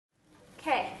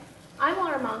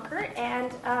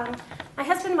My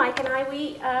husband Mike and I,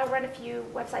 we run a few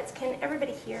websites. Can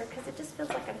everybody hear? Because it just feels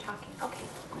like I'm talking. Okay.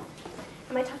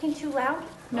 Am I talking too loud?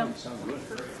 No. You sound good.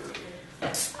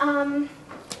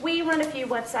 We run a few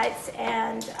websites,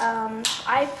 and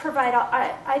I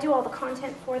do all the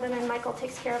content for them, and Michael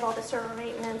takes care of all the server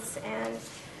maintenance and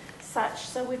such.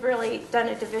 So we've really done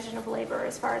a division of labor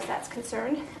as far as that's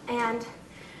concerned. And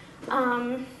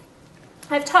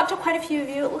I've talked to quite a few of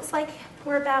you. It looks like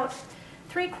we're about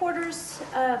 3/4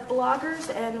 bloggers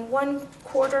and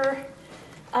 1/4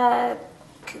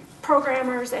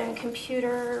 programmers and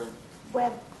computer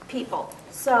web people.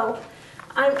 So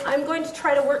I'm going to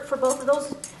try to work for both of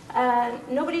those.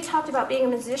 Nobody talked about being a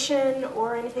musician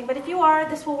or anything, but if you are,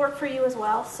 this will work for you as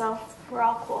well. So we're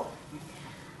all cool.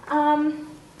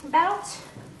 About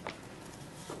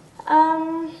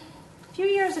a few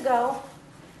years ago,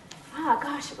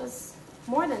 it was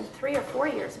more than 3 or 4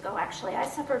 years ago, actually, I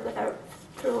suffered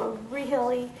through a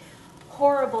really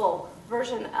horrible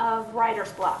version of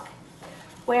writer's block,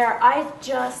 where I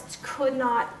just could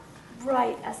not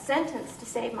write a sentence to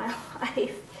save my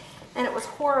life, and it was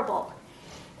horrible.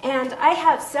 And I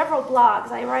have several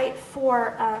blogs. I write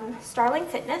for Starling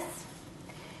Fitness,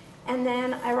 and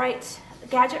then I write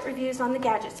gadget reviews on the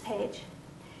gadgets page,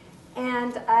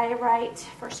 and I write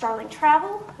for Starling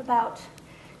Travel about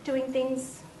doing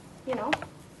things,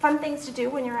 fun things to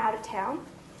do when you're out of town.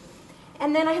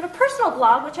 And then I have a personal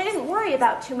blog, which I didn't worry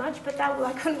about too much, but that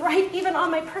I couldn't write. Even on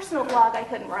my personal blog, I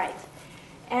couldn't write.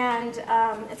 And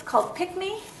it's called Pick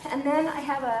Me. And then I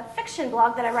have a fiction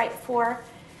blog that I write for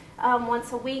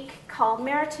once a week called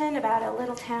Meriton, about a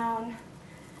little town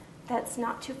that's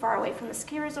not too far away from a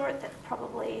ski resort that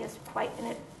probably is quite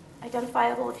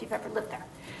identifiable if you've ever lived there.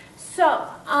 So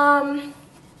in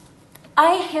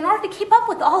order to keep up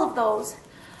with all of those,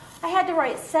 I had to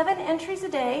write 7 entries a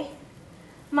day,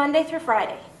 Monday through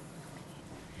Friday.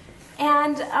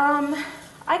 And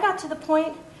I got to the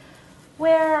point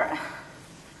where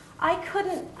I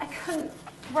couldn't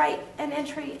write an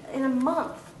entry in a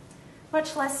month,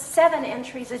 much less 7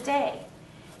 entries a day.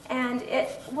 And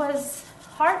it was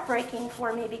heartbreaking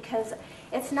for me because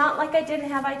it's not like I didn't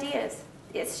have ideas.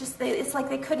 It's just it's like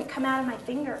they couldn't come out of my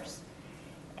fingers.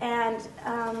 And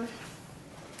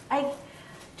I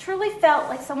truly felt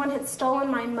like someone had stolen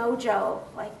my mojo,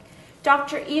 like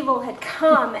Dr. Evil had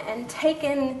come and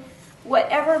taken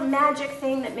whatever magic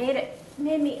thing that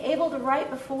made me able to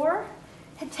write before,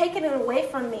 had taken it away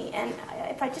from me. And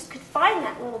if I just could find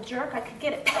that little jerk, I could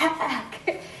get it back.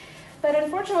 But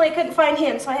unfortunately, I couldn't find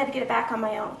him, so I had to get it back on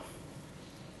my own.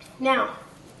 Now,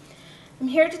 I'm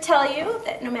here to tell you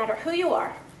that no matter who you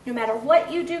are, no matter what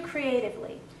you do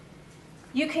creatively,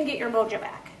 you can get your mojo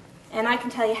back. And I can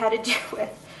tell you how to do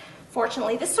it.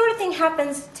 Fortunately, this sort of thing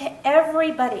happens to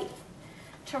everybody.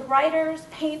 To writers,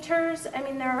 painters. I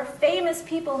mean, there are famous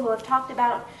people who have talked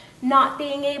about not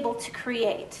being able to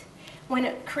create.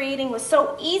 When creating was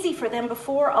so easy for them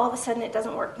before, all of a sudden it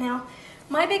doesn't work. Now,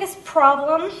 my biggest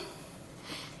problem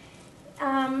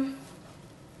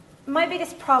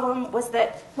was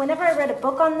that whenever I read a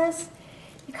book on this,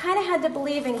 you kind of had to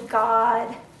believe in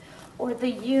God or the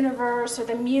universe or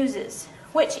the muses,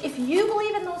 which if you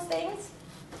believe in those things,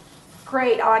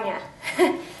 great on you.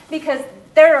 Because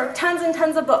there are tons and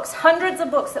tons of books, hundreds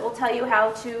of books that will tell you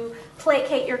how to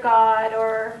placate your God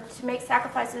or to make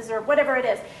sacrifices or whatever it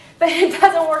is. But it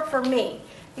doesn't work for me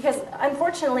because,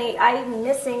 unfortunately, I'm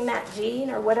missing that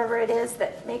gene or whatever it is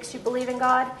that makes you believe in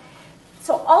God.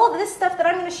 So all of this stuff that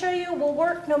I'm going to show you will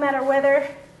work no matter whether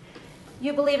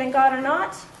you believe in God or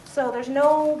not. So there's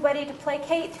nobody to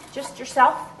placate, just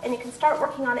yourself, and you can start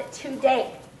working on it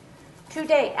today.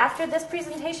 Today. After this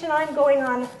presentation, I'm going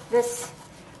on this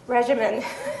regimen,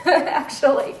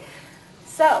 actually.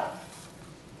 So,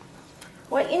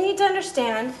 what you need to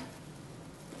understand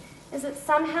is that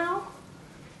somehow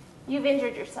you've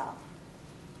injured yourself.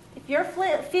 If you're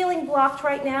feeling blocked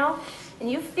right now, and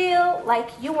you feel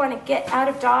like you want to get out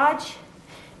of Dodge,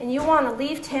 and you want to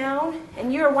leave town,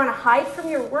 and you want to hide from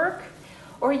your work,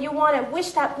 or you want to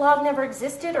wish that blog never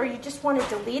existed, or you just want to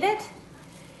delete it,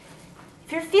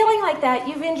 if you're feeling like that,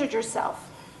 you've injured yourself.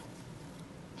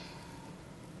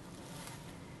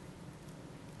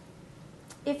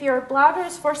 If you're a blogger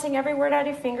who's forcing every word out of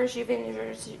your fingers, you've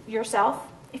injured yourself.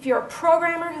 If you're a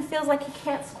programmer who feels like you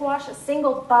can't squash a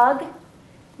single bug,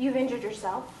 you've injured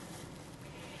yourself.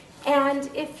 And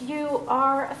if you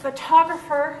are a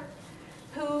photographer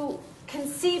who can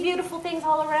see beautiful things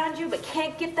all around you but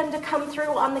can't get them to come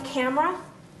through on the camera,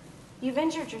 you've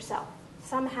injured yourself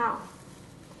somehow.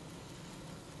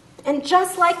 And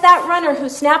just like that runner who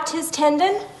snapped his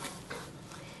tendon,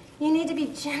 you need to be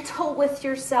gentle with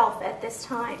yourself at this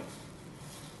time.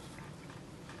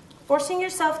 Forcing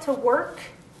yourself to work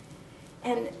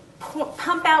and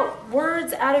pump out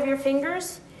words out of your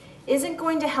fingers isn't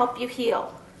going to help you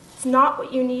heal. It's not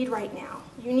what you need right now.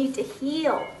 You need to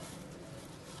heal.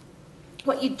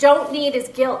 What you don't need is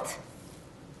guilt.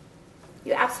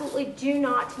 You absolutely do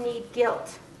not need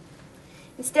guilt.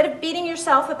 Instead of beating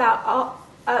yourself up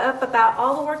about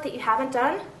all the work that you haven't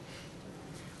done,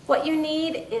 what you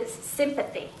need is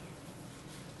sympathy.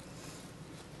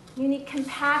 You need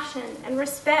compassion and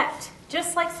respect.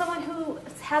 Just like someone who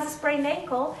has a sprained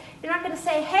ankle, you're not going to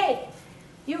say, hey,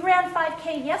 you ran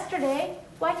 5K yesterday,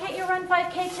 why can't you run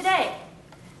 5K today?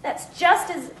 That's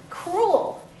just as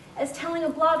cruel as telling a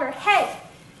blogger, hey,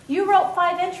 you wrote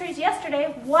 5 entries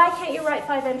yesterday, why can't you write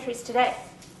 5 entries today?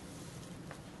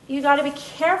 You got to be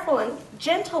careful and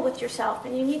gentle with yourself,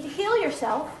 and you need to heal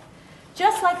yourself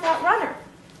just like that runner.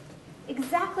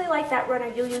 Exactly like that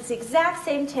runner. You'll use the exact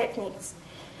same techniques.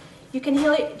 You can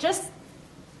heal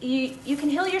you can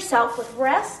heal yourself with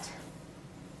rest,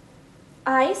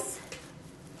 ice,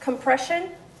 compression,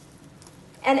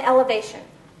 and elevation.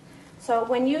 So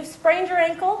when you've sprained your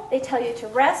ankle, they tell you to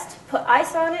rest, put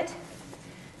ice on it,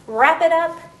 wrap it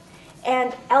up,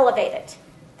 and elevate it.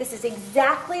 This is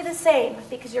exactly the same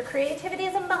because your creativity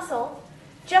is a muscle,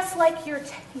 just like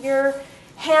your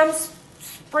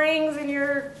hamstrings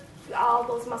and all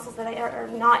those muscles that are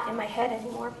not in my head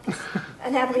anymore.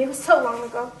 Anatomy was so long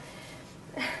ago.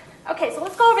 Okay, so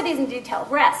let's go over these in detail.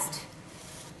 Rest.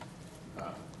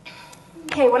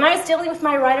 Okay, when I was dealing with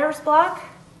my writer's block,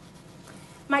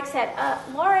 Mike said,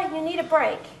 Laura, you need a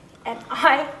break. And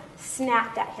I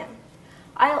snapped at him.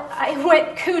 I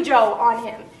went Cujo on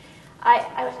him.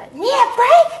 I was like, need a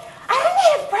break? I don't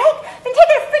need a break. I've been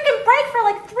taking a freaking break for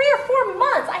like 3 or 4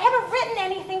 months. I haven't written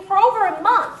anything for over a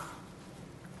month.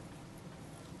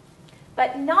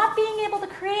 But not being able to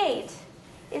create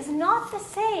is not the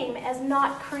same as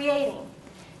not creating.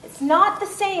 It's not the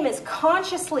same as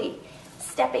consciously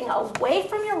stepping away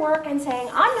from your work and saying,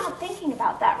 I'm not thinking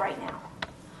about that right now.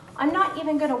 I'm not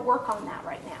even going to work on that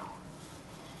right now.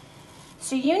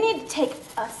 So you need to take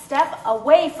a step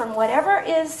away from whatever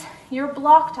is you're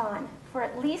blocked on for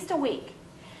at least a week.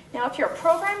 Now, if you're a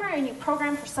programmer and you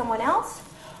program for someone else,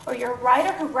 or you're a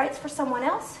writer who writes for someone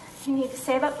else, you need to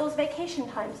save up those vacation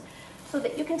times so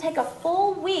that you can take a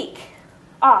full week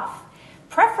off,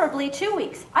 preferably 2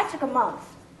 weeks. I took a month,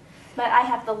 but I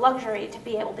have the luxury to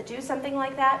be able to do something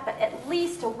like that, but at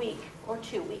least a week or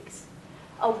 2 weeks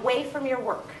away from your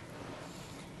work.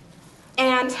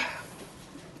 And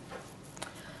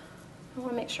I want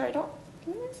to make sure I don't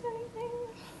miss anything.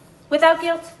 Without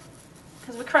guilt,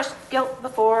 because we crushed guilt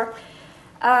before.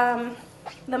 The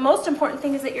most important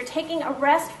thing is that you're taking a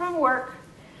rest from work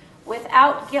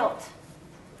without guilt.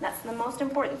 That's the most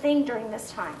important thing during this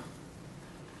time.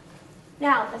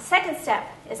 Now, the second step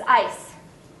is ice.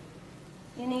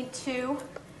 You need to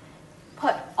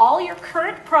put all your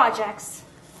current projects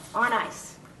on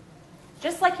ice.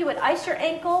 Just like you would ice your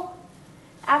ankle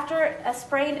after a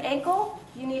sprained ankle,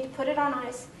 you need to put it on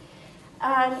ice.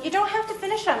 You don't have to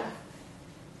finish them.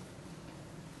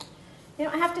 You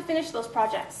don't have to finish those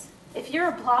projects. If you're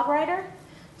a blog writer,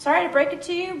 sorry to break it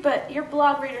to you, but your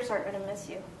blog readers aren't going to miss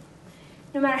you.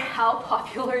 No matter how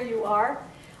popular you are.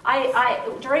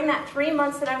 During that 3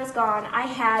 months that I was gone, I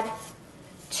had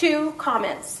 2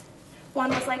 comments. One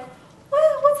was like,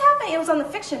 what's happening? It was on the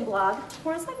fiction blog,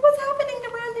 where it's like, what's happening to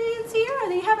Randy and Sierra?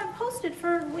 They haven't posted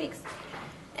for weeks.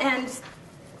 And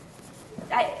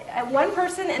one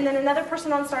person and then another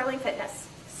person on Starling Fitness.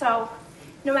 So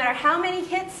no matter how many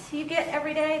hits you get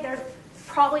every day, they're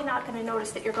probably not going to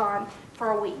notice that you're gone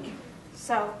for a week.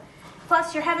 So,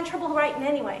 plus you're having trouble writing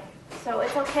anyway. So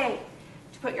it's okay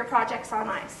to put your projects on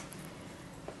ice.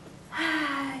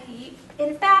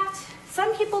 In fact,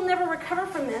 some people never recover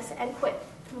from this and quit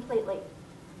completely.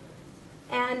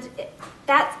 And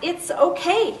it's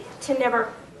okay to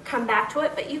never come back to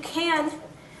it, but you can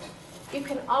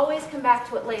always come back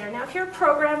to it later. Now, if you're a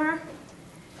programmer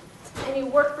and you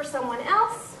work for someone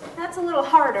else, that's a little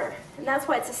harder. And that's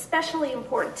why it's especially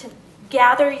important to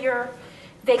gather your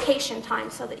vacation time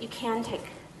so that you can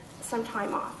take some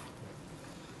time off.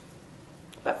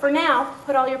 But for now,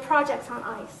 put all your projects on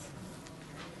ice.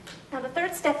 Now, the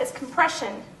third step is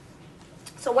compression.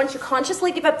 So once you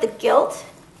consciously give up the guilt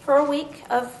for a week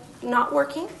of not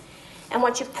working, and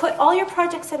once you've put all your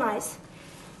projects on ice,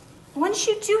 once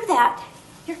you do that,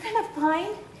 you're going to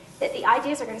find that the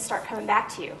ideas are going to start coming back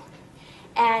to you.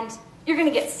 And you're going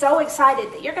to get so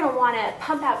excited that you're going to want to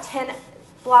pump out 10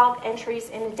 blog entries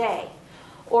in a day.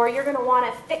 Or you're going to want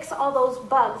to fix all those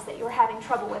bugs that you were having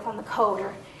trouble with on the code.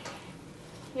 Or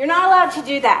you're not allowed to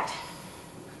do that.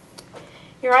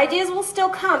 Your ideas will still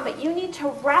come, but you need to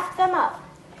wrap them up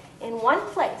in one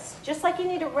place. Just like you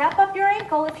need to wrap up your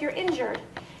ankle if you're injured.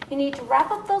 You need to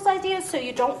wrap up those ideas so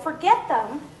you don't forget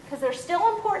them, because they're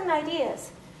still important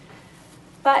ideas.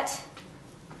 But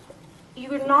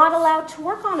you're not allowed to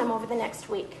work on them over the next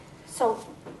week. So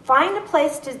find a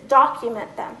place to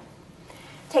document them.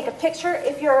 Take a picture.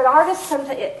 If you're an artist,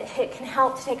 sometimes it can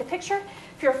help to take a picture.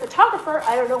 If you're a photographer,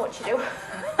 I don't know what you do.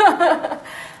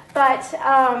 But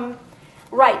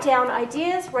write down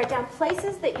ideas, write down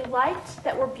places that you liked,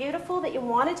 that were beautiful, that you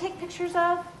want to take pictures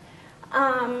of.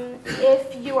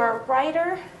 If you are a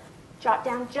writer, jot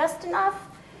down just enough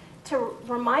to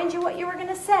remind you what you were going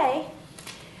to say.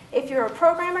 If you're a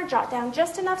programmer, jot down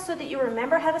just enough so that you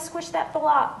remember how to squish that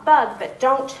bug, but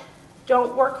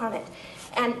don't work on it.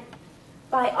 And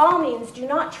by all means, do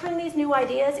not turn these new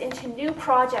ideas into new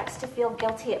projects to feel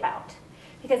guilty about.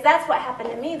 Because that's what happened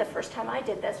to me the first time I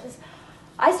did this. Was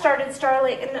I started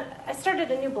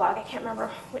a new blog, I can't remember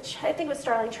which, I think it was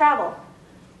Starling Travel,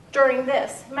 during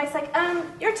this. And Mike's like,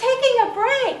 you're taking a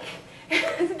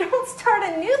break. Don't start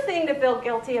a new thing to feel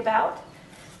guilty about.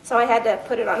 So I had to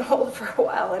put it on hold for a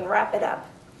while and wrap it up.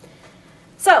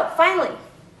 So finally,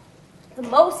 the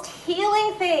most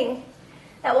healing thing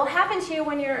that will happen to you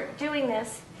when you're doing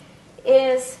this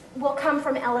will come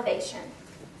from elevation.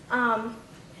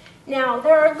 Now,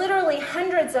 there are literally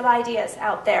hundreds of ideas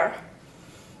out there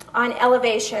on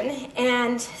elevation,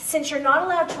 and since you're not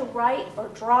allowed to write or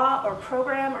draw or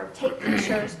program or take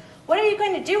pictures, what are you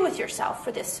going to do with yourself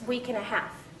for this week and a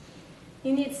half?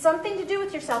 You need something to do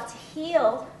with yourself to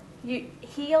heal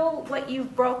what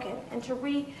you've broken and to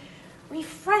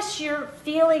refresh your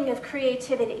feeling of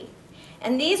creativity.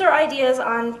 And these are ideas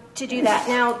on to do that.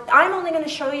 Now, I'm only going to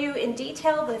show you in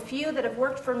detail the few that have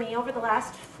worked for me over the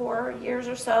last 4 years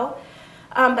or so,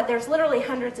 but there's literally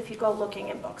hundreds if you go looking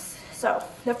in books. So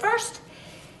the first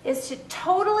is to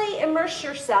totally immerse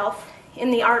yourself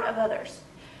in the art of others.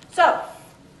 So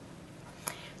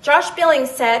Josh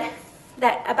Billings said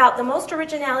that about the most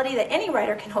originality that any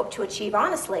writer can hope to achieve,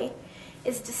 honestly,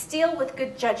 is to steal with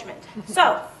good judgment.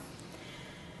 So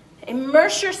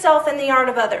immerse yourself in the art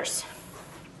of others.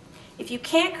 If you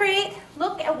can't create,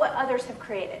 look at what others have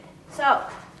created. So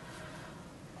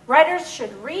writers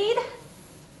should read,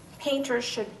 painters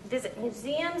should visit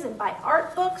museums and buy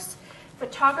art books,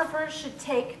 photographers should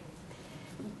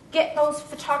get those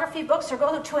photography books or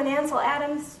go to an Ansel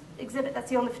Adams exhibit.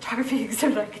 That's the only photography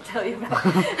exhibit I could tell you about.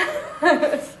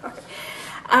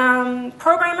 Sorry.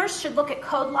 Programmers should look at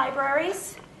code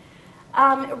libraries.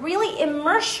 Really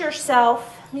immerse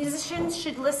yourself. Musicians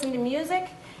should listen to music.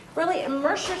 Really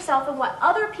immerse yourself in what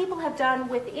other people have done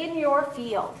within your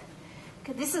field.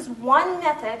 This is one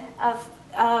method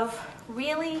of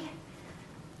really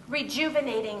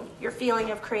rejuvenating your feeling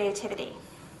of creativity.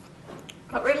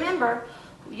 But remember,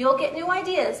 you'll get new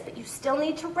ideas, but you still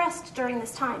need to rest during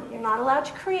this time. You're not allowed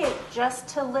to create, just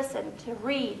to listen, to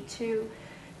read, to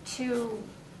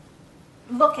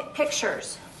look at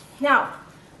pictures. Now,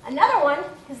 another one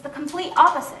is the complete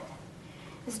opposite,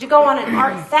 is to go on an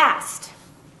art fast.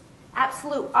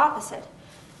 Absolute opposite.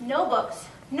 No books,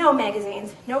 no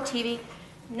magazines, no TV,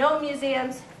 no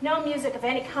museums, no music of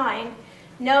any kind,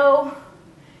 no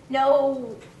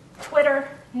Twitter,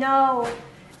 no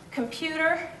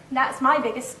computer. That's my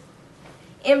biggest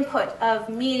input of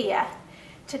media,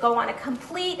 to go on a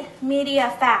complete media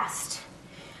fast.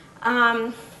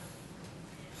 You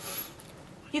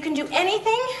can do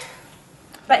anything,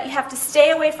 but you have to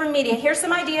stay away from media. Here's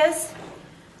some ideas.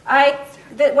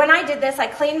 When I did this, I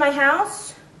cleaned my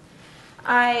house,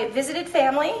 I visited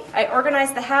family, I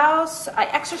organized the house, I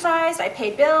exercised, I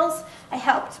paid bills, I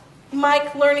helped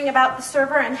Mike learning about the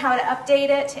server and how to update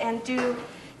it and do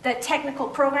the technical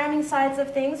programming sides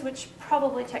of things, which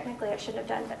probably technically I shouldn't have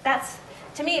done, but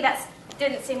to me, that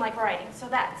didn't seem like writing, so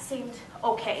that seemed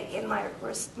okay in my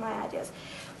ideas.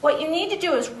 What you need to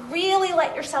do is really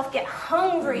let yourself get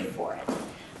hungry for it.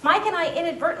 Mike and I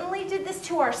inadvertently did this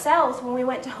to ourselves when we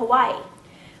went to Hawaii.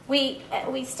 We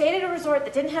stayed at a resort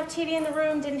that didn't have TV in the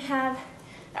room,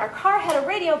 our car had a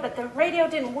radio, but the radio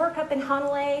didn't work up in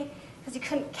Honolulu because you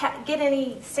couldn't get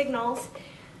any signals.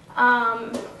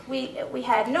 We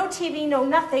had no TV, no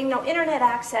nothing, no internet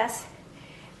access.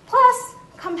 Plus,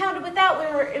 compounded with that, we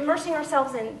were immersing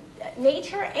ourselves in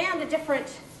nature and a different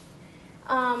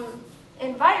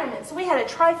environment. So we had a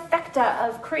trifecta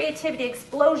of creativity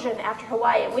explosion after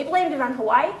Hawaii, and we blamed it on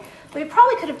Hawaii. We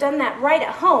probably could have done that right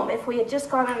at home if we had just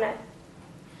gone on a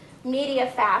media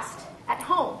fast at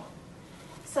home.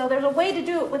 So there's a way to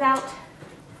do it without...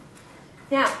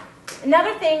 Now,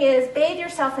 another thing is bathe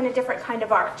yourself in a different kind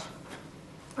of art.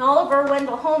 Oliver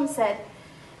Wendell Holmes said,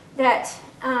 that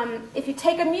if you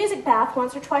take a music bath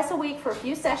once or twice a week for a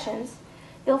few sessions,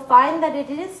 you'll find that it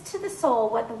is to the soul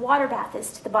what the water bath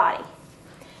is to the body.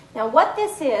 Now, what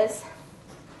this is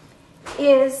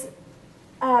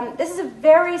this is a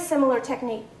very similar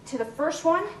technique to the first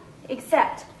one,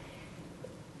 except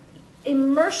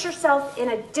immerse yourself in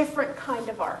a different kind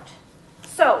of art.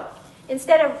 So,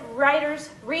 instead of writers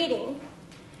reading,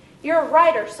 you're a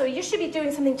writer, so you should be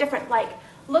doing something different, like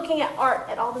looking at art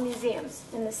at all the museums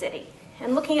in the city,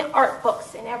 and looking at art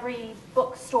books in every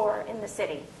bookstore in the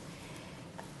city.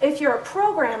 If you're a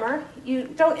programmer, you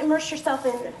don't immerse yourself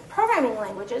in programming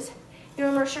languages. You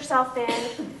immerse yourself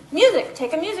in music.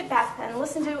 Take a music bath and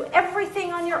listen to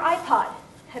everything on your iPod.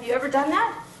 Have you ever done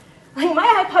that? Like,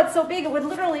 my iPod's so big it would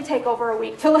literally take over a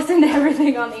week to listen to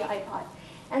everything on the iPod.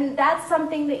 And that's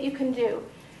something that you can do.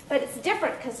 But it's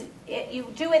different because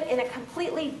you do it in a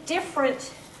completely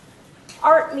different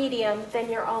art medium than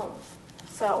your own.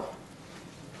 So,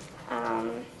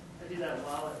 I do that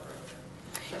while I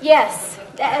program. yes,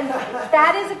 and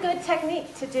that is a good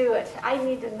technique to do it. I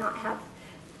need to not have,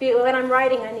 when I'm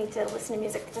writing, I need to listen to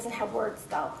music that doesn't have words,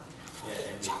 though.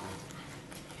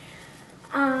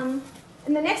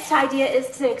 And the next idea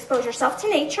is to expose yourself to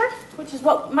nature, which is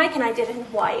what Mike and I did in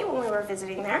Hawaii when we were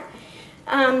visiting there.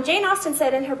 Jane Austen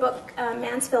said in her book,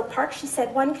 Mansfield Park, she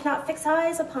said, "One cannot fix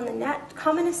eyes upon the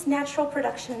commonest natural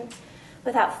productions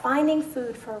without finding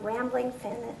food for a rambling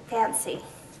fancy."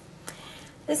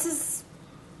 This is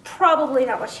probably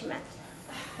not what she meant.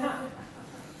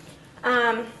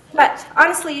 But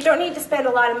honestly, you don't need to spend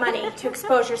a lot of money to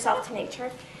expose yourself to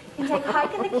nature. You can take a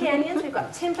hike in the canyons. We've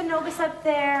got Timpanogos up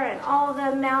there and all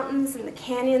the mountains and the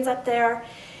canyons up there.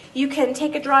 You can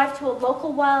take a drive to a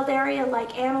local wild area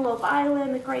like Antelope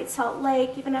Island, the Great Salt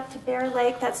Lake, even up to Bear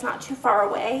Lake. That's not too far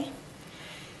away.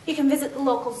 You can visit the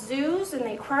local zoos and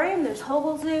the aquarium. There's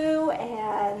Hogle Zoo,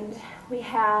 and we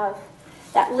have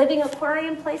that living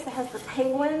aquarium place that has the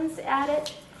penguins at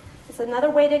it. It's another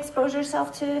way to expose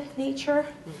yourself to nature.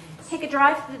 Take a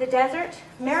drive through the desert.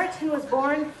 Meriton was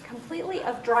born completely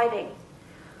of driving.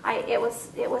 It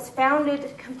was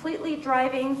founded completely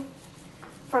driving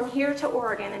from here to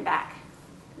Oregon and back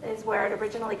is where it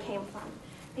originally came from.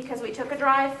 Because we took a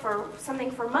drive for something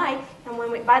for Mike,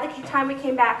 and by the time we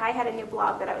came back, I had a new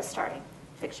blog that I was starting,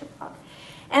 fiction blog.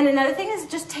 And another thing is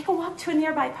just take a walk to a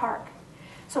nearby park.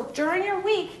 So during your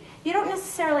week, you don't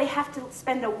necessarily have to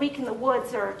spend a week in the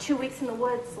woods or 2 weeks in the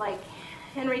woods like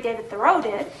Henry David Thoreau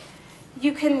did.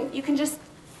 You can just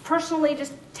personally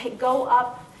just go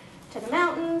up to the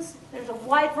mountains. There's a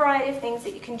wide variety of things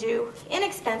that you can do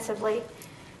inexpensively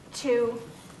to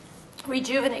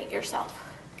rejuvenate yourself.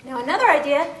 Now, another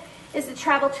idea is to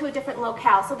travel to a different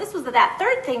locale. So this was that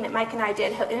third thing that Mike and I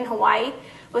did in Hawaii,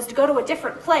 was to go to a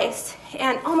different place.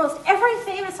 And almost every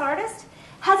famous artist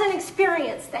has an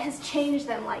experience that has changed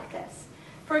them like this.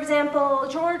 For example,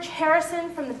 George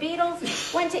Harrison from the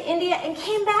Beatles went to India and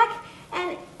came back,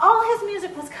 and all his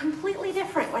music was completely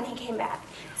different when he came back.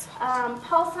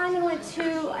 Paul Simon went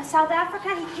to South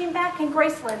Africa. He came back, and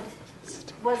Graceland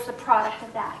was the product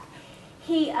of that.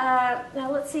 Now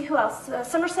let's see who else.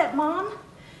 Somerset Maugham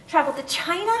traveled to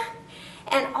China,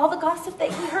 and all the gossip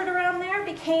that he heard around there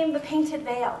became the painted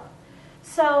veil.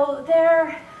 So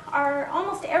there are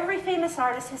almost every famous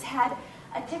artist has had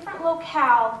a different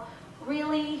locale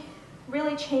really,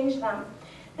 really change them.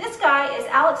 This guy is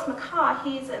Alex McCaw.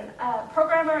 He's a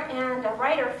programmer and a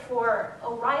writer for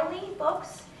O'Reilly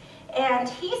Books, and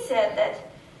he said that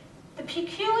the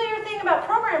peculiar thing about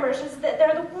programmers is that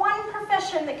they're the one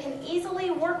profession that can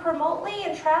easily work remotely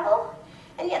and travel,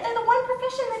 and yet they're the one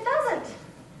profession that doesn't.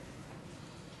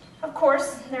 Of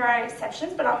course, there are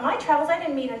exceptions, but on my travels, I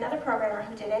didn't meet another programmer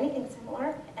who did anything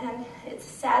similar, and it's a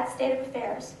sad state of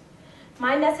affairs.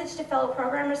 My message to fellow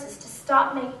programmers is to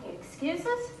stop making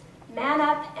excuses, man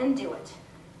up, and do it.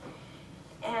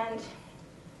 And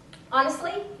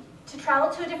honestly, to travel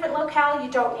to a different locale, you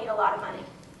don't need a lot of money.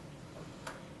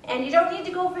 And you don't need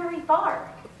to go very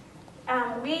far.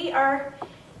 We are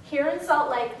here in Salt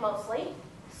Lake mostly,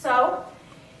 so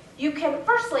you can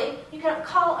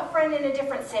call a friend in a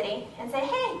different city and say,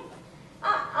 "Hey,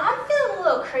 I'm feeling a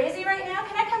little crazy right now.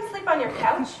 Can I come sleep on your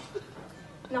couch?"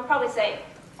 And they'll probably say,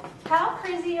 "How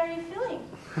crazy are you feeling?"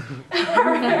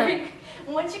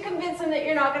 Once you convince them that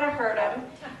you're not going to hurt them,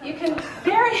 you can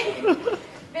very,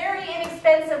 very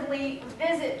inexpensively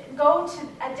go to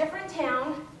a different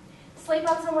town, sleep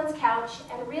on someone's couch,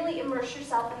 and really immerse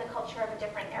yourself in the culture of a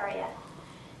different area.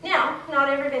 Now, not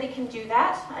everybody can do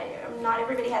that. Not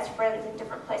everybody has friends in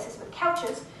different places with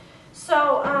couches.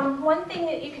 So one thing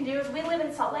that you can do is, we live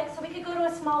in Salt Lake, so we could go to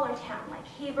a smaller town like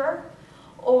Heber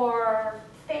or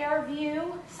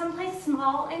Fairview, some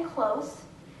small and close,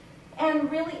 and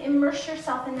really immerse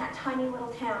yourself in that tiny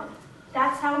little town.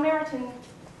 That's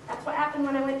what happened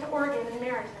when I went to Oregon and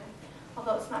Meriton,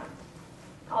 although it's not,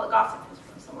 all the gossip is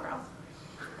from somewhere else.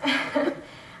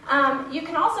 You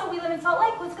can also, we live in Salt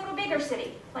Lake, let's go to a bigger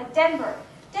city, like Denver.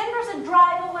 Denver's a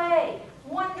drive away,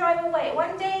 one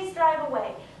day's drive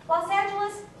away. Los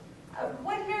Angeles,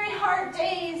 one very hard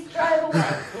day's drive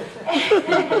away.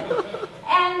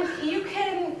 And you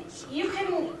can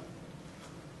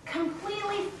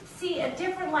completely see a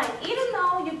different life. Even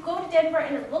though you go to Denver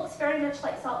and it looks very much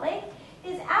like Salt Lake,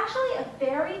 it's actually a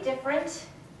very different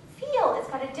feel. It's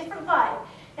got a different vibe.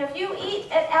 Now, if you eat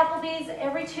at Applebee's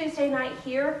every Tuesday night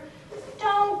here,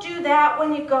 don't do that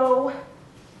when you go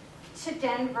to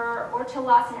Denver or to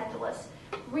Los Angeles.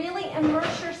 Really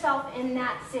immerse yourself in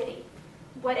that city,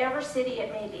 whatever city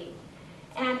it may be,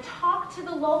 and talk to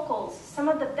the locals. Some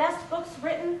of the best books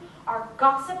written are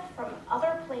gossip from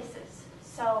other places.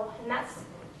 So, and that's,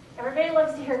 everybody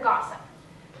loves to hear gossip.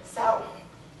 So,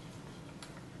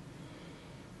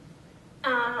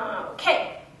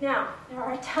 okay, now, there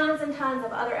are tons and tons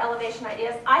of other elevation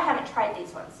ideas. I haven't tried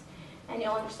these ones, and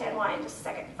you'll understand why in just a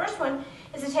second. The first one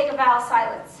is to take a vow of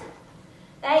silence.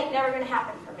 That ain't never going to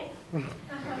happen for me.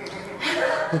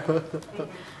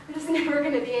 I'm just never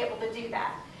going to be able to do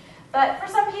that. But for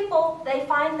some people, they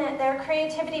find that their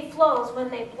creativity flows when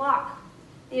they block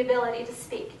the ability to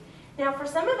speak. Now, for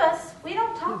some of us, we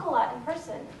don't talk a lot in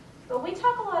person, but we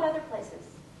talk a lot other places.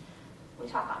 We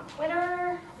talk on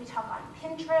Twitter, we talk on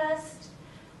Pinterest,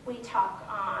 we talk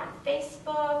on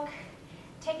Facebook.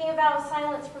 Taking a vow of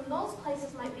silence from those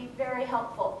places might be very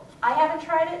helpful. I haven't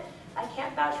tried it. I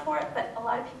can't vouch for it, but a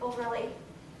lot of people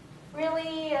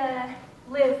really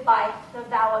live by the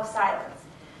vow of silence.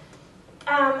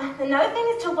 Another thing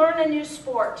is to learn a new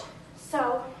sport.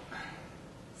 So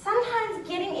sometimes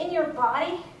getting in your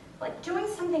body, like doing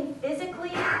something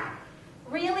physically,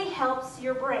 really helps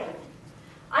your brain.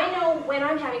 I know when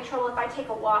I'm having trouble, if I take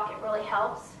a walk, it really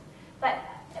helps. But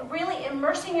really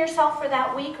immersing yourself for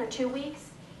that week or 2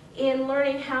 weeks in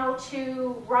learning how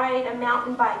to ride a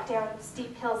mountain bike down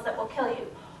steep hills that will kill you,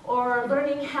 or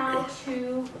learning how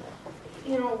to,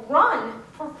 run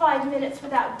for 5 minutes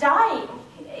without dying.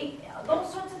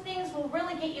 Those sorts of things will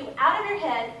really get you out of your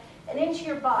head and into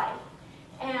your body.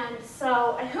 And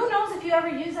who knows if you ever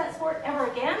use that sport ever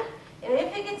again?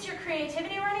 If it gets your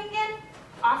creativity running again,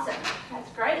 awesome. That's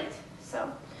great.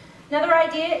 So, another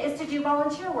idea is to do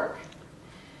volunteer work.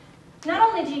 Not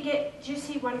only do you get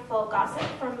juicy, wonderful gossip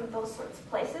from those sorts of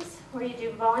places where you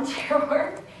do volunteer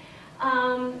work,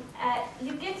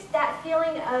 you get that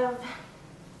feeling of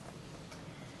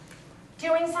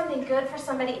doing something good for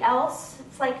somebody else.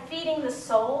 It's like feeding the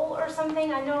soul or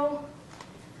something. I know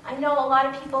a lot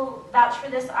of people vouch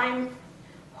for this. I'm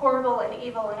horrible and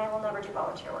evil, and I will never do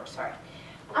volunteer work. Sorry.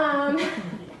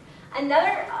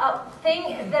 Another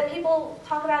thing that people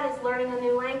talk about is learning a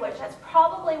new language. That's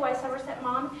probably why Somerset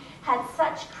Maugham had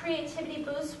such creativity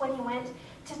boosts when he went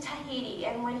to Tahiti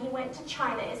and when he went to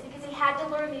China, is because he had to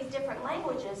learn these different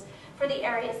languages for the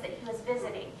areas that he was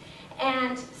visiting.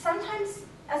 And sometimes,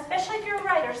 especially if you're a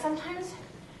writer, sometimes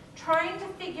trying to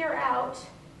figure out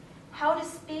how to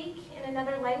speak in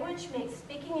another language makes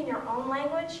speaking in your own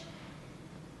language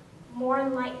more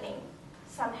enlightening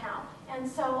somehow. And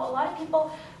so a lot of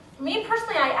people, me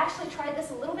personally, I actually tried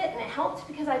this a little bit and it helped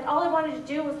because all I wanted to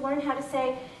do was learn how to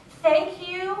say thank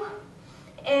you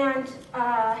and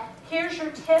here's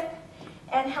your tip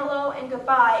and hello and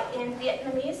goodbye in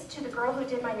Vietnamese to the girl who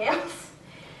did my nails.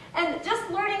 And just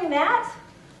learning that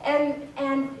and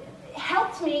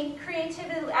helped me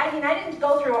creatively. I mean, I didn't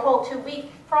go through a whole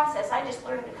 2-week process. I just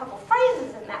learned a couple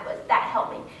phrases and that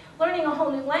helped me. Learning a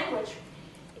whole new language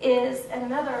is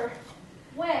another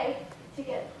way to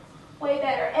get way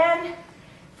better. And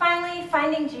finally,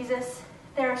 finding Jesus.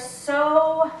 There are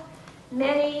so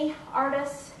many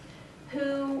artists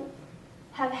who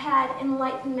have had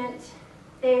enlightenment.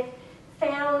 They've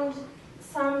found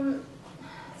some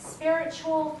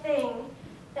spiritual thing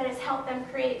that has helped them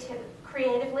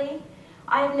creatively.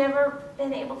 I've never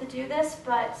been able to do this,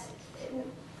 but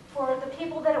for the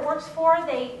people that it works for,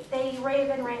 they rave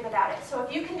and rave about it. So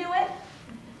if you can do it,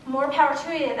 more power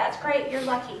to you. That's great. You're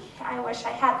lucky. I wish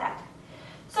I had that.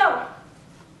 So,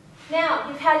 now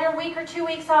you've had your week or 2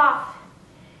 weeks off,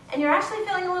 and you're actually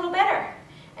feeling a little better.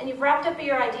 And you've wrapped up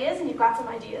your ideas, and you've got some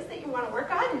ideas that you want to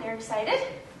work on, and you're excited.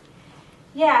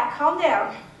 Yeah, calm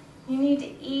down. You need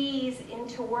to ease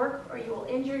into work, or you will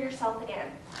injure yourself again.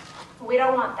 We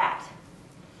don't want that.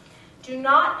 Do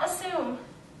not assume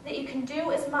that you can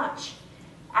do as much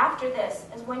after this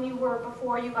as when you were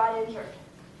before you got injured.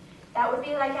 That would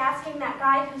be like asking that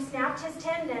guy who snapped his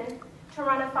tendon to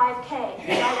run a 5K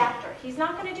right after. He's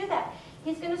not going to do that.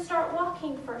 He's going to start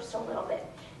walking first a little bit,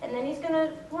 and then he's going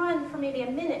to run for maybe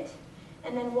a minute,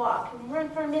 and then walk, and run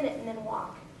for a minute, and then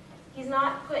walk. He's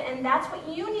not good, and that's what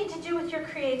you need to do with your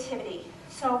creativity.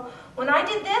 So when I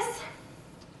did this,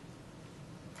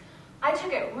 I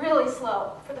took it really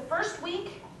slow. For the first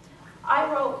week,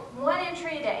 I wrote 1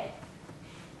 entry a day.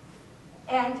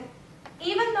 And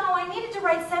even though I needed to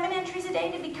write 7 entries a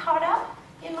day to be caught up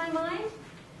in my mind,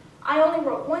 I only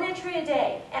wrote 1 entry a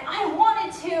day. And I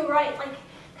wanted to write,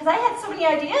 because I had so many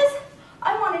ideas,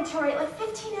 I wanted to write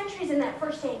 15 entries in that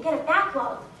first day and get a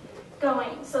backlog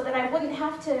going so that I wouldn't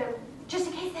have to, just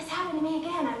in case this happened to me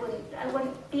again, I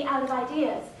wouldn't be out of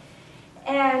ideas.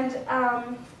 And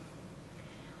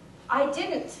I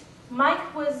didn't.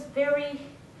 Mike was very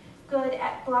good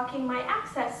at blocking my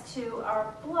access to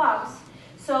our blogs.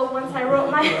 So once I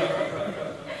wrote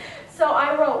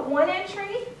I wrote 1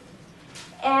 entry,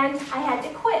 and I had to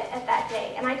quit at that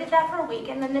day. And I did that for a week.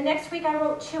 And then the next week I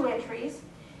wrote 2 entries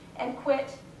and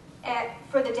quit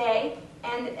for the day.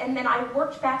 And then I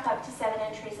worked back up to 7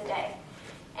 entries a day.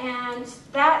 And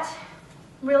that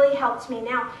really helped me.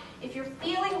 Now, if you're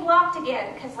feeling blocked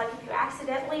again, because if you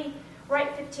accidentally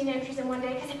write 15 entries in one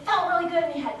day, because it felt really good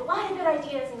and you had a lot of good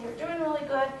ideas and you were doing really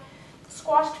good,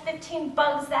 squashed 15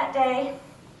 bugs that day,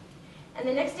 and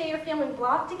the next day you're feeling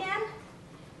blocked again,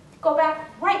 go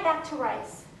right back to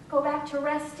rice. Go back to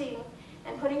resting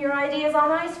and putting your ideas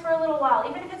on ice for a little while,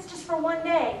 even if it's just for one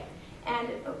day, and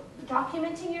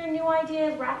documenting your new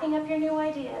ideas, wrapping up your new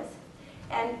ideas,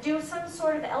 and do some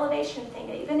sort of elevation thing,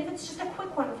 even if it's just a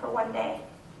quick one for one day.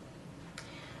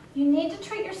 You need to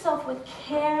treat yourself with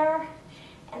care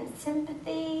and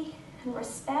sympathy and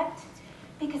respect,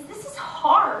 because this is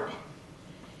hard.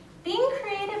 Being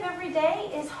creative every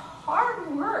day is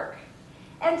hard work.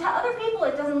 And to other people,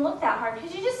 it doesn't look that hard,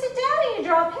 because you just sit down and you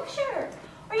draw a picture.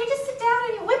 Or you just sit down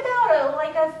and you whip out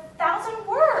 1,000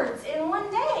 words in one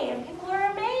day, and people are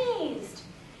amazed.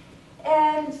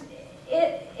 And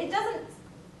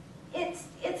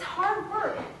it's hard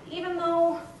work, even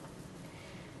though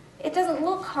it doesn't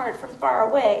look hard from far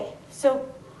away. So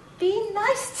be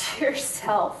nice to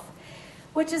yourself,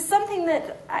 which is something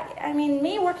that,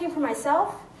 me working for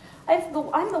myself,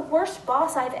 I'm the worst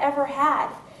boss I've ever had,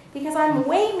 because I'm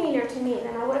way meaner to me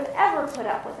than I would have ever put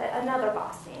up with another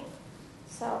boss being.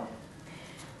 So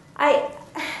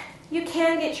you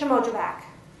can get your mojo back.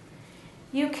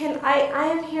 You can. I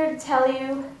am here to tell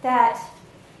you that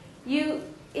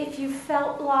if you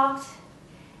felt blocked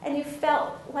and you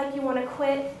felt like you want to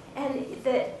quit, and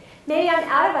that maybe I'm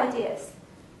out of ideas,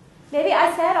 maybe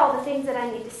I said all the things that I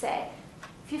need to say.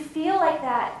 If you feel like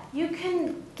that, you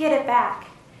can get it back.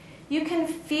 You can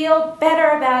feel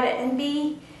better about it and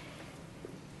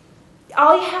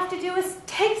all you have to do is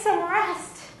take some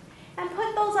rest and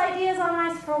put those ideas on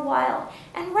ice for a while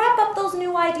and wrap up those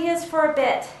new ideas for a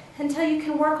bit until you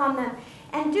can work on them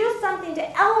and do something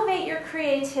to elevate your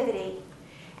creativity.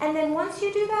 And then once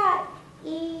you do that,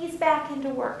 ease back into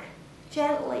work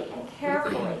gently and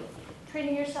carefully,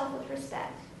 treating yourself with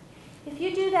respect. If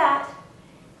you do that,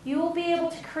 you will be able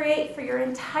to create for your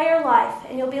entire life,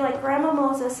 and you'll be like Grandma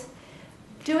Moses,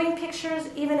 doing pictures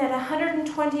even at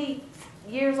 120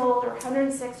 years old or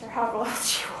 106 or however old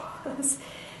she was.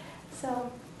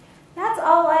 So that's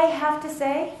all I have to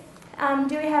say.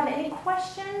 Do we have any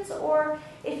questions? Or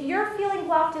if you're feeling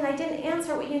blocked and I didn't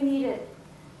answer what you needed,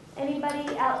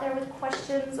 anybody out there with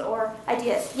questions or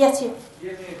ideas? Yes, you. Do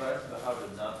you have any advice about how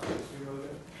to not lose your mojo?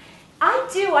 I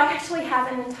do. I actually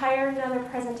have an entire another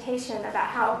presentation about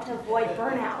how to avoid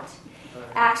burnout,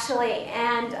 actually,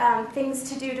 and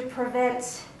things to do to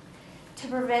prevent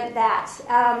that.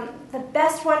 The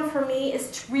best one for me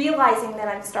is realizing that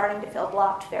I'm starting to feel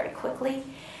blocked very quickly.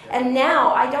 And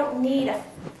now I don't need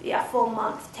a full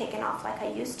month taken off like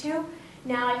I used to.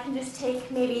 Now I can just take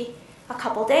maybe a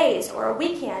couple days or a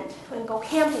weekend and go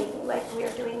camping like we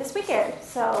are doing this weekend.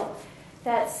 So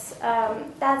that's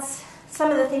some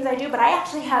of the things I do. But I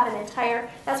actually have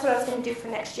that's what I was going to do for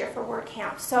next year for word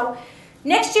camp. So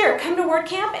next year, come to word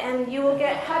camp and you will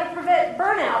get how to prevent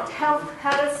burnout, how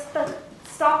to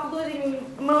stop losing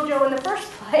mojo in the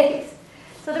first place.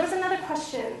 So there was another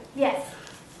question. Yes?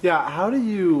 Yeah, how do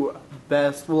you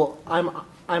best, I'm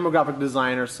a graphic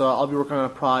designer, so I'll be working on a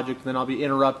project and then I'll be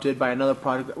interrupted by another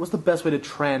project. What's the best way to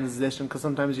transition? Because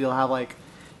sometimes you'll have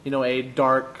a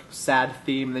dark, sad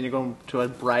theme, and then you're going to a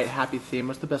bright, happy theme.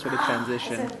 What's the best way to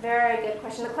transition? That's a very good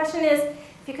question. The question is,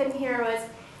 if you couldn't hear, was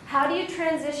how do you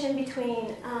transition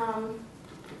between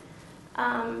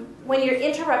when you're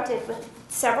interrupted with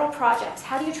several projects.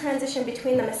 How do you transition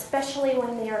between them, especially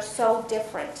when they are so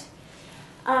different?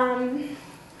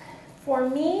 For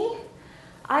me,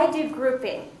 I do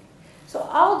grouping. So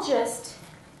I'll just,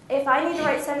 if I need to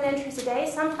write 7 entries a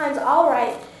day, sometimes I'll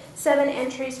write 7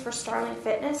 entries for Starling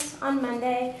Fitness on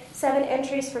Monday, 7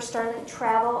 entries for Starling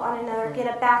Travel on another, get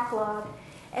a backlog.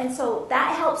 And so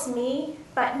that helps me,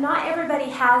 but not everybody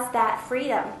has that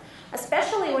freedom,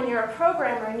 especially when you're a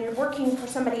programmer and you're working for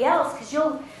somebody else, because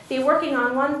you'll be working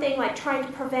on one thing like trying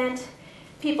to prevent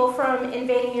people from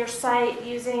invading your site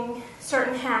using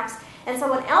certain hacks, and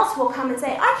someone else will come and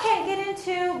say, I can't get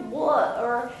into what,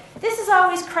 or this is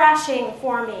always crashing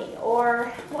for me,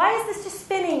 or why is this just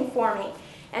spinning for me?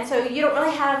 And so you don't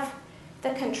really have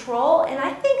the control, and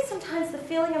I think sometimes the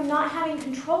feeling of not having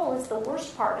control is the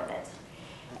worst part of it.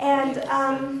 And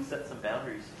set some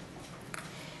boundaries.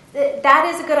 That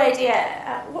is a good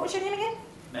idea. What was your name again?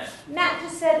 Matt. Matt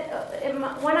just said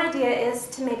one idea is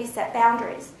to maybe set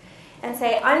boundaries and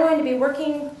say, I'm going to be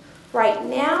working right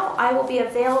now. I will be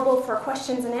available for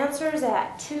questions and answers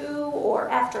at 2 or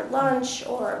after lunch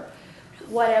or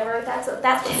whatever.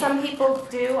 That's what some people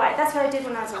do. That's what I did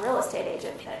when I was a real estate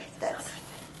agent.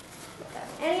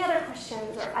 Any other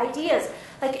questions or ideas?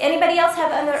 Like anybody else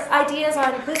have other ideas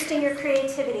on boosting your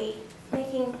creativity?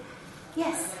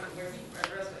 Yes? Where he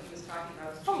addressed what he was talking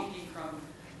about is changing from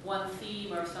one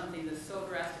theme or something that's so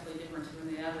drastically different from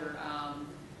the other.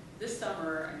 This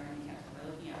summer, and you can't tell by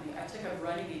looking at me, I took up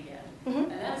running again.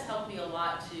 Mm-hmm. And that's helped me a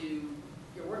lot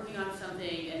you're working on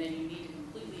something and then you need to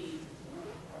completely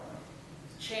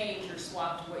change or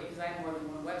swap to what, because I have more than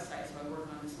one website, so I work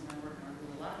on this one, I work on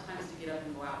Google. A lot of times to get up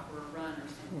and go out for a run or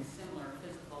something similar,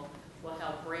 physical, will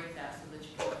help break that so that you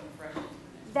can come fresh into the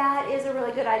next. That is a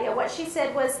really good idea. What she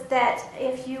said was that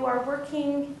if you are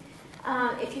working,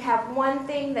 if you have one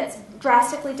thing that's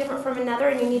drastically different from another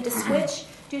and you need to switch,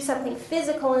 do something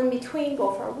physical in between,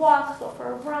 go for a walk, go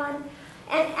for a run.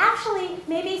 And actually,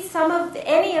 maybe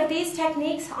any of these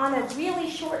techniques on a really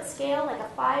short scale, like a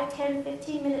 5, 10,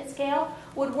 15-minute scale,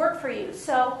 would work for you.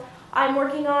 So I'm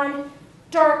working on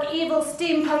dark, evil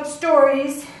steampunk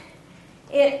stories,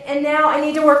 and now I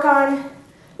need to work on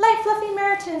light, fluffy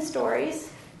Meriton stories.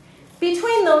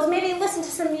 Between those, maybe listen to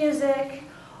some music,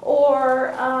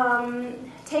 or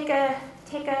take a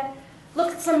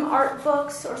look at some art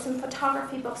books or some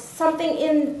photography books, something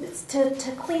to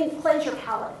cleanse your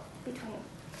palate between.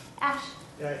 Ash?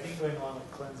 Yeah, I think going along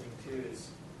with cleansing too is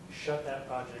shut that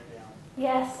project down.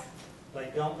 Yes.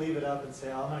 Like, don't leave it up and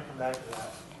say, oh, I'm going to come back to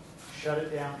that. Shut it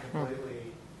down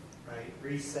completely, right?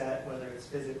 Reset, whether it's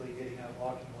physically getting up,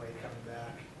 walking away, coming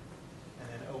back, and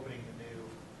then opening the new.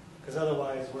 Because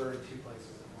otherwise, we're in 2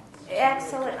 places at once.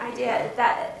 Excellent idea.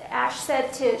 That Ash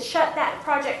said to shut that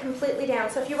project completely down.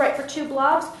 So if you write for 2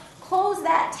 blogs, close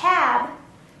that tab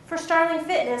for Starling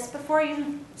Fitness before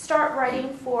you start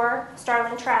writing for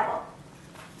Starling Travel.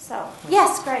 So,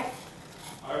 yes, Greg.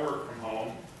 I work from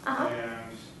home,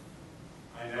 and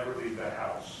I never leave the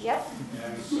house. Yep.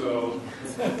 And so,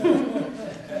 I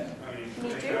mean,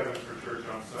 thank heavens for church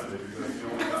on Sunday, because that's the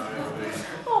only time I ever leave.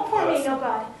 Oh, poor me, no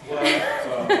God. Well,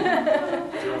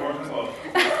 you're more than welcome.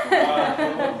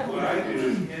 What I do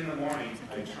is, in the morning,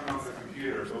 I turn off the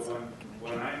computer, but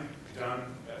when I'm done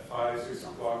at 5, 6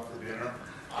 o'clock for dinner,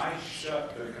 I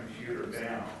shut the computer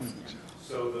down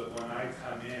so that when I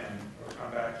come in or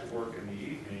come back to work in the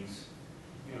evenings,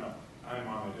 I'm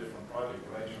on a different project,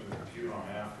 but I turn the computer on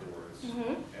afterwards.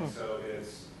 Mm-hmm. And so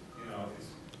it's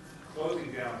closing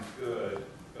down is good,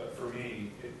 but for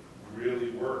me, it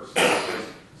really works to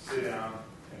just sit down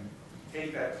and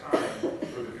take that time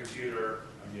for the computer,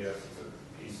 and yes, it's a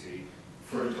PC,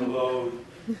 for it to load,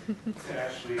 to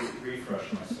actually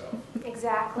refresh myself.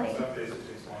 Exactly. Some days it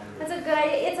takes longer. That's a good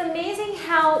idea. It's amazing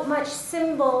how much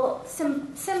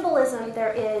symbolism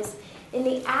there is in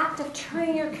the act of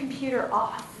turning your computer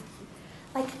off.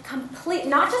 Like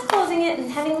not just closing it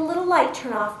and having a little light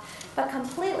turn off, but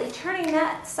completely turning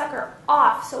that sucker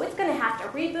off. So it's going to have to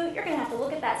reboot. You're going to have to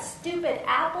look at that stupid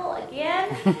Apple again.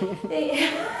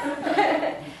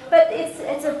 But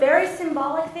it's a very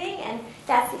symbolic thing, and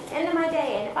that's the end of my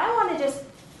day. And if I want to just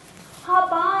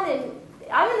hop on, and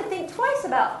I'm going to think twice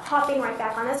about hopping right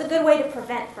back on. That's a good way to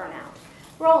prevent burnout.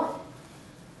 Roland.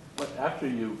 But after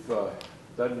you've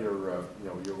done your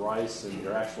rice and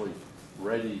you're actually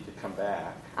ready to come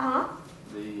back, and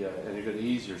you're going to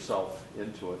ease yourself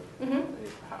into it. Mm-hmm.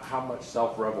 How much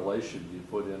self-revelation do you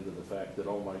put into the fact that,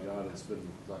 oh my God, it's been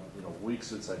weeks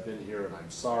since I've been here, and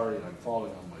I'm sorry, and I'm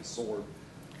falling on my sword?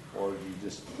 or do you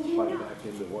just plug back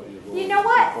into what you're doing? You know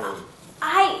what?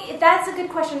 That's a good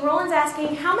question. Roland's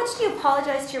asking, how much do you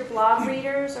apologize to your blog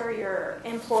readers or your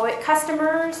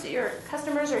customers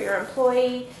or your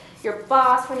employee, your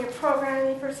boss when you're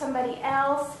programming for somebody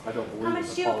else? I don't believe How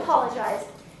much do you apologize. apologize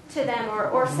to them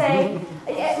or say,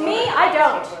 me, I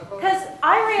don't. Because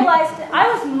I realized I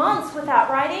was months without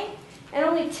writing and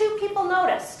only 2 people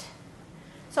noticed.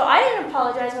 So I didn't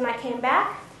apologize when I came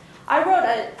back. I wrote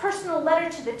a personal letter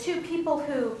to the 2 people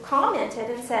who commented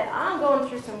and said, I'm going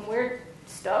through some weird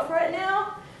stuff right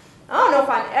now. I don't know if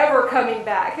I'm ever coming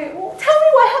back. Well, tell me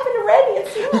what happened to Randy and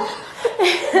Sue.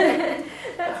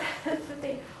 That's the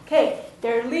thing. Okay,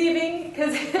 they're leaving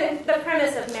because the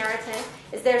premise of Meriton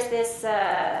is there's this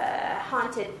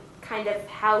haunted kind of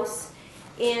house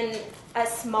in a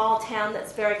small town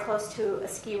that's very close to a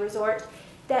ski resort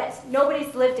that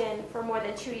nobody's lived in for more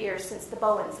than 2 years since the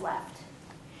Bowens left.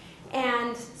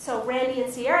 And so Randy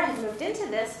and Sierra had moved into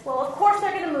this. Well, of course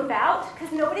they're going to move out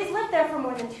because nobody's lived there for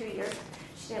more than 2 years.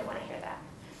 She didn't want to hear that.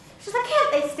 She's like,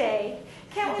 can't they stay?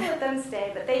 Can't we let them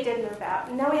stay? But they did move out.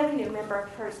 And now we have a new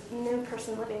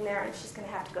person living there, and she's going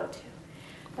to have to go too.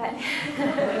 But,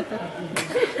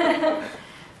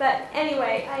 but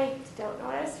anyway, I don't know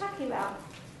what I was talking about.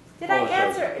 Did I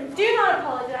answer? Do not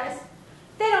apologize.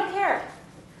 They don't care.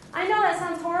 I know that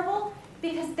sounds horrible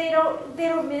because they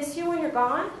don't miss you when you're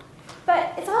gone.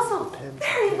 But it's also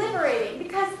very liberating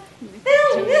because they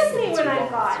don't miss me when I'm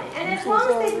gone. And as long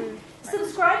as they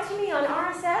subscribe to me on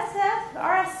RSS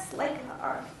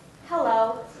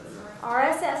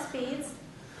feeds,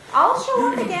 I'll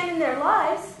show up again in their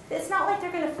lives. It's not like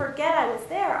they're going to forget I was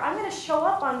there. I'm going to show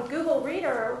up on Google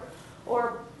Reader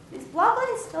or does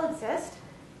Blogline still exist?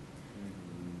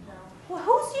 Well,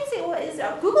 who's using it? Is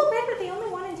Google Reader the only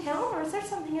one in town, or is there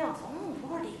something else? Oh,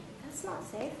 Lordy, that's not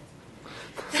safe.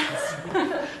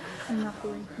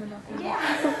 Monopoly. Yeah.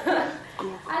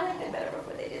 I liked it better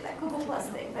before they did that Google Plus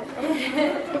thing. But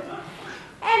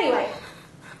anyway,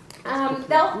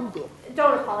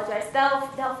 don't apologize.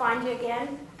 They'll find you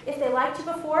again. If they liked you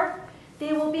before,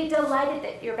 they will be delighted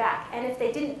that you're back. And if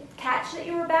they didn't catch that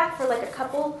you were back for like a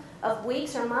couple of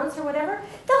weeks or months or whatever,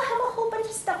 they'll have a whole bunch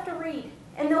of stuff to read.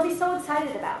 And they'll be so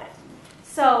excited about it.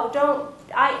 So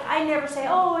I never say,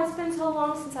 oh, it's been so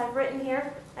long since I've written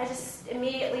here. I just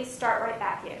immediately start right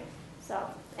back in. So,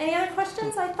 any other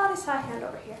questions? I thought I saw a hand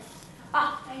over here.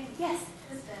 Yes.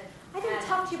 I didn't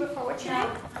talk to you before. What's your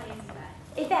name? My name's Yvette.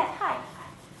 Yvette, hi.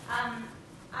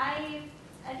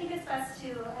 I think it's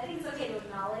okay to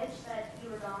acknowledge that you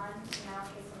were gone, in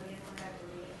case somebody is coming back to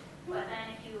read it. But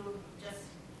then if you just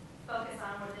focus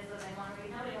on what it is that they want to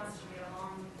read, nobody wants to read a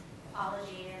long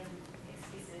apology and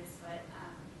excuses, but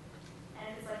and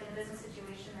if it's like in a business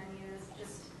situation, then you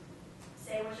just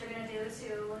say what you're going to do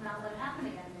to not let it happen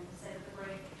again, and say that the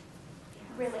break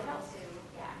Really helps.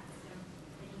 Yeah.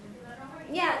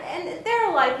 Yeah, and there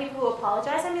are a lot of people who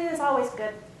apologize. I mean, there's always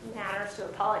good manners to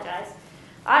apologize.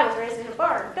 I was raised in a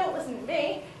barn. Don't listen to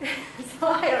me. So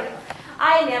I don't know.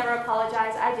 I never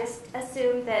apologize. I just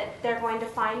assume that they're going to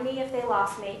find me if they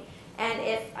lost me. And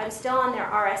if I'm still on their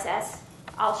RSS,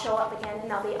 I'll show up again and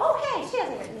they'll be, oh, hey, she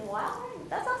hasn't written in a while.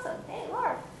 That's awesome. Hey,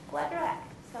 Laura, glad you're back.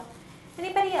 So,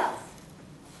 anybody else?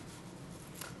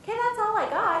 Okay, that's all I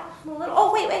got.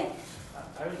 Wait.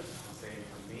 I was just saying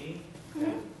for me,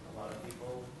 and a lot of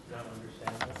people don't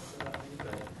understand this about me,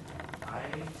 but I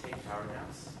take power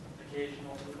naps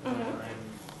occasionally. And I'm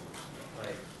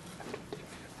like,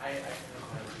 I kind of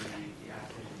have the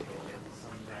afternoon goal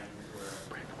sometimes where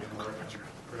I'm working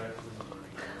productive in the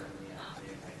morning and then in the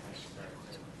afternoon I kind of start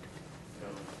to go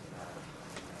into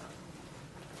that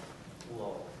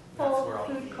lull. That's where I'll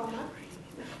be in the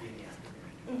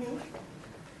afternoon.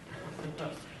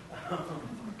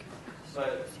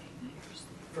 But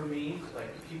for me,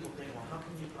 like, people think, well, how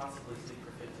can you possibly sleep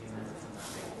for 15 minutes and not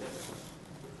make a difference?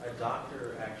 A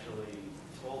doctor actually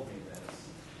told me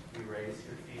this. You raise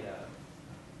your feet up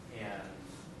and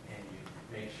you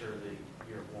make sure that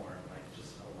you're warm, like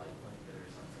just a light blanket or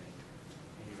something.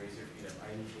 And you raise your feet up.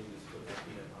 I usually just put my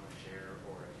feet up on a chair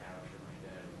or a couch or my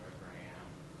bed, wherever I am.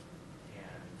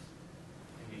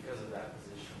 And because of that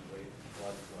position, the way the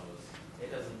blood flows,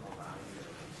 it doesn't allow you to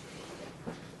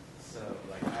sleep. So,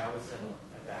 like, I always set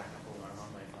a backup alarm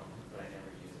on my phone, but I never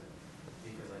use it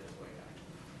because I just wake up.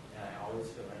 And I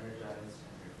always feel energized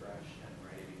and refreshed and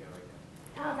ready to go again.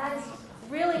 Oh, that is a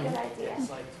really good idea. It's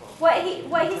like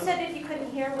 12. What he said, if you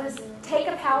couldn't hear, was take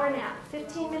a power nap,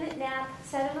 15-minute nap,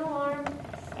 set an alarm,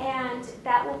 and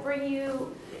that will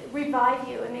revive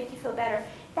you and make you feel better.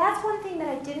 That's one thing that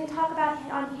I didn't talk about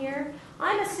on here.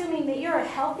 I'm assuming that you're a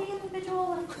healthy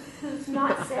individual who's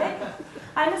not sick.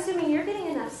 I'm assuming you're getting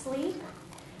enough sleep.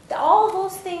 All of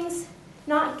those things,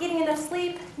 not getting enough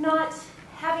sleep, not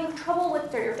having trouble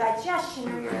with your digestion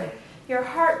or your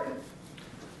heart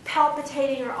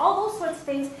palpitating or all those sorts of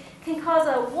things can cause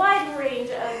a wide range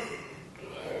of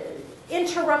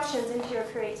interruptions into your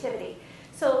creativity.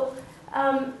 So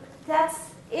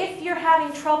that's, if you're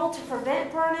having trouble to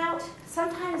prevent burnout,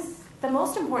 sometimes the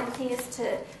most important thing is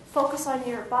to focus on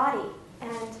your body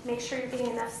and make sure you're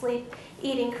getting enough sleep,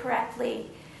 eating correctly,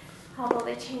 although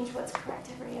they change what's correct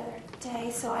every other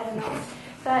day, so I don't know.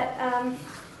 But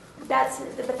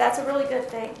that's a really good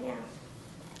thing, yeah.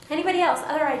 Anybody else?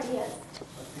 Other ideas? I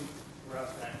think we're out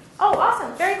of time. Oh,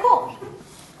 awesome. Very cool.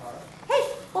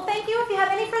 Hey, well, thank you. If you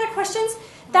have any further questions,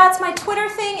 that's my Twitter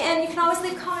thing, and you can always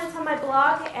leave comments on my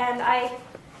blog, and I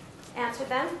answer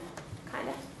them, kind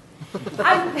of.